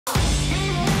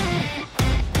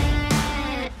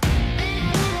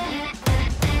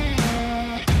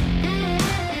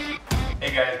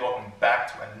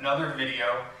another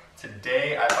video.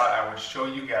 Today I thought I would show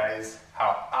you guys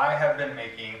how I have been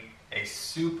making a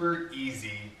super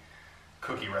easy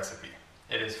cookie recipe.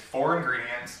 It is 4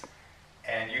 ingredients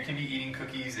and you can be eating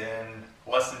cookies in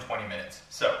less than 20 minutes.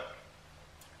 So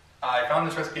I found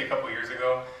this recipe a couple years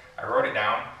ago. I wrote it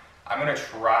down. I'm going to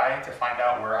try to find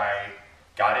out where I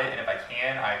got it, and if I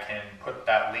can put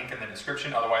that link in the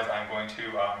description. Otherwise, I'm going to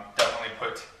definitely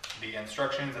put the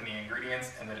instructions and the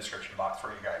ingredients in the description box for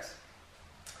you guys.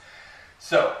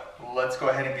 So let's go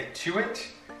ahead and get to it.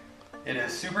 It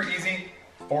is super easy.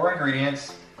 4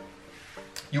 ingredients.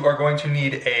 You are going to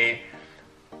need a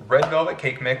red velvet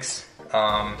cake mix.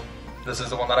 This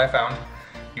is the one that I found.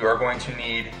 You are going to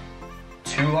need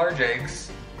 2 large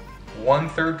eggs,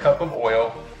 1/3 cup of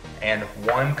oil, and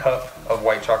 1 cup of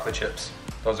white chocolate chips.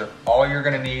 Those are all you're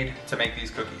gonna need to make these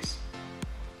cookies.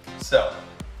 So,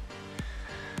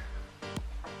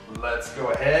 let's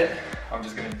go ahead. I'm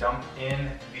just gonna dump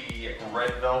in the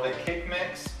red velvet cake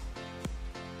mix.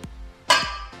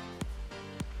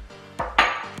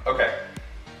 Okay,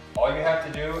 all you have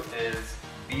to do is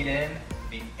beat in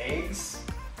the eggs.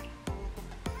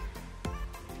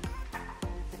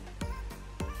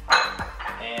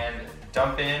 And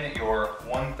dump in your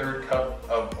 1/3 cup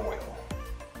of oil.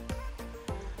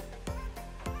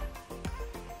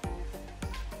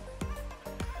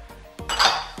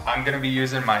 I'm gonna be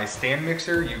using my stand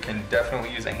mixer. You can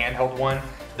definitely use a handheld one.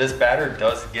 This batter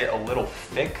does get a little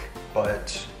thick,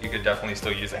 but you could definitely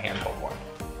still use a handheld one.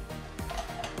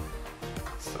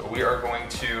 So we are going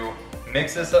to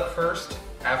mix this up first.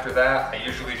 After that, I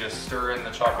usually just stir in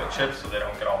the chocolate chips so they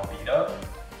don't get all beat up.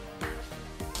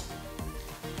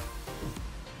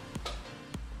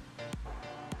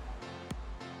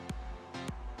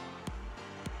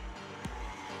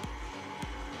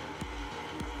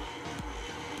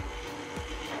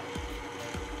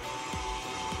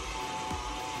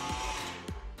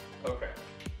 Okay,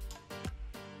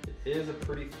 it is a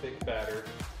pretty thick batter,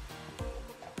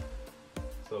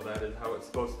 so that is how it's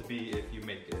supposed to be if you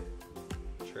make it.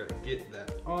 Try to get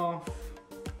that off.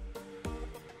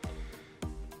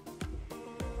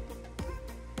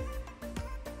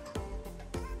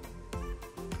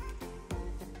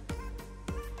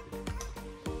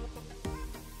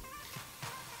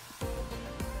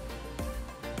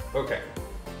 Okay,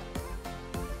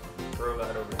 throw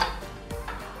that over there.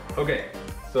 Okay.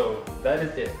 So that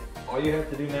is it. All you have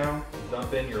to do now is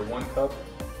dump in your 1 cup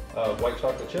of white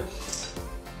chocolate chips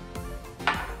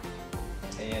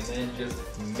and then just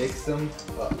mix them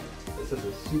up. This is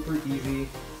a super easy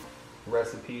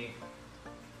recipe.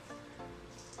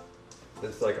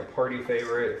 This is like a party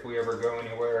favorite. If we ever go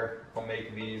anywhere, I'll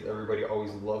make these. Everybody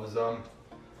always loves them.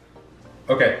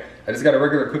 Okay, I just got a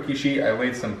regular cookie sheet. I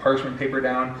laid some parchment paper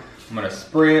down. I'm gonna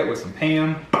spray it with some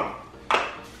Pam.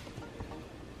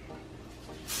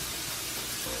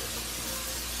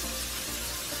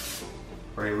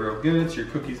 Real good so your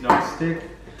cookies don't stick.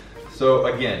 So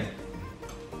again,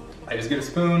 I just get a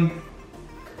spoon,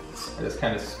 I just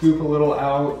kind of scoop a little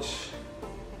out,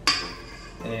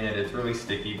 and it's really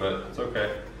sticky, but it's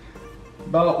okay.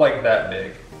 About like that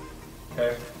big,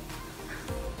 okay?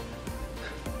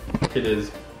 It is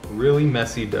really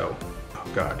messy dough. Oh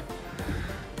God,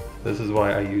 this is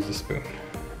why I use a spoon.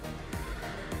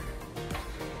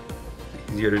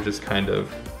 Easier to just kind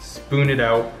of spoon it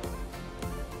out.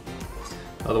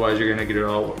 Otherwise, you're gonna get it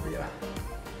all over you.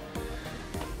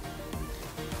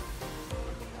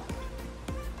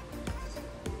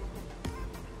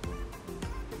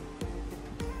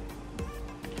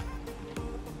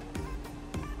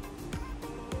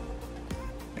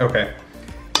 Okay.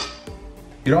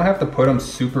 You don't have to put them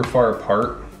super far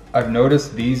apart. I've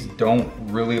noticed these don't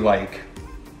really like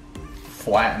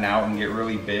flatten out and get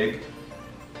really big.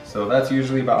 So that's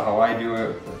usually about how I do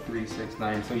it. 3, 6,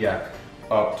 9. So yeah.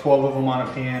 12 of them on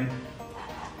a pan.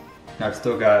 I've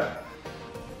still got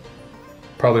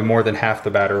probably more than half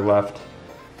the batter left.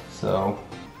 So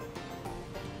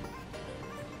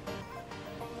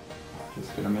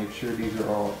just gonna make sure these are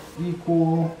all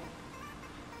equal.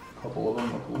 A couple of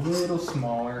them look a little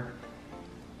smaller.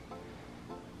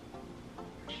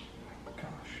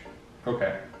 Gosh.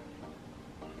 Okay.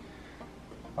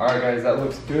 All right guys, that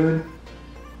looks good.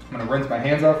 I'm gonna rinse my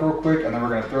hands off real quick and then we're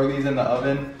gonna throw these in the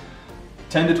oven.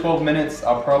 10 to 12 minutes,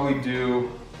 I'll probably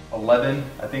do 11.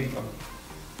 I think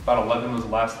about 11 was the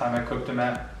last time I cooked them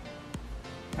at.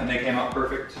 And they came out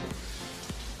perfect.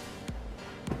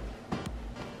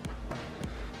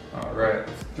 All right,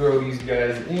 let's throw these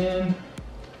guys in.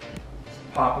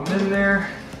 Pop them in there.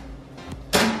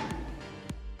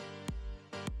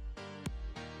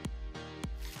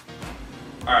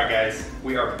 All right guys,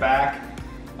 we are back.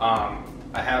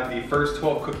 I have the first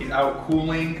 12 cookies out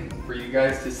cooling for you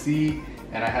guys to see,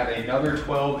 and I have another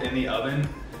 12 in the oven.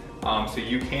 So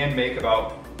you can make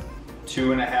about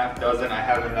 2.5 dozen. I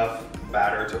have enough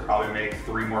batter to probably make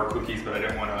 3 more cookies, but I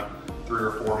didn't want to, 3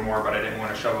 or 4 more, but I didn't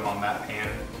want to shove them on that pan.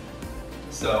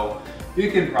 So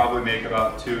you can probably make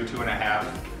about 2.5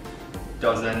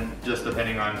 dozen, just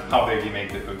depending on how big you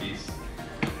make the cookies.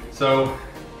 So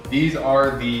these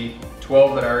are the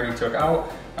 12 that I already took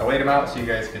out. I laid them out so you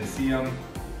guys can see them.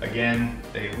 Again,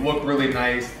 they look really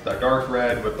nice, the dark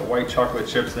red with the white chocolate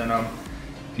chips in them.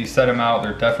 If you set them out,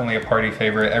 they're definitely a party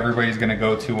favorite. Everybody's gonna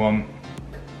go to them.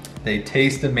 They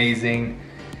taste amazing,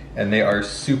 and they are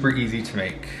super easy to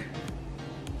make.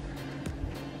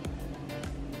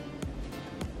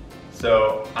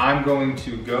 So I'm going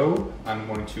to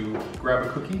grab a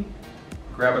cookie,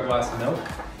 grab a glass of milk,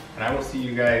 and I will see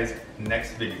you guys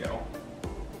next video.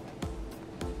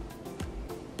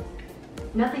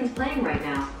 Nothing's playing right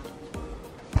now.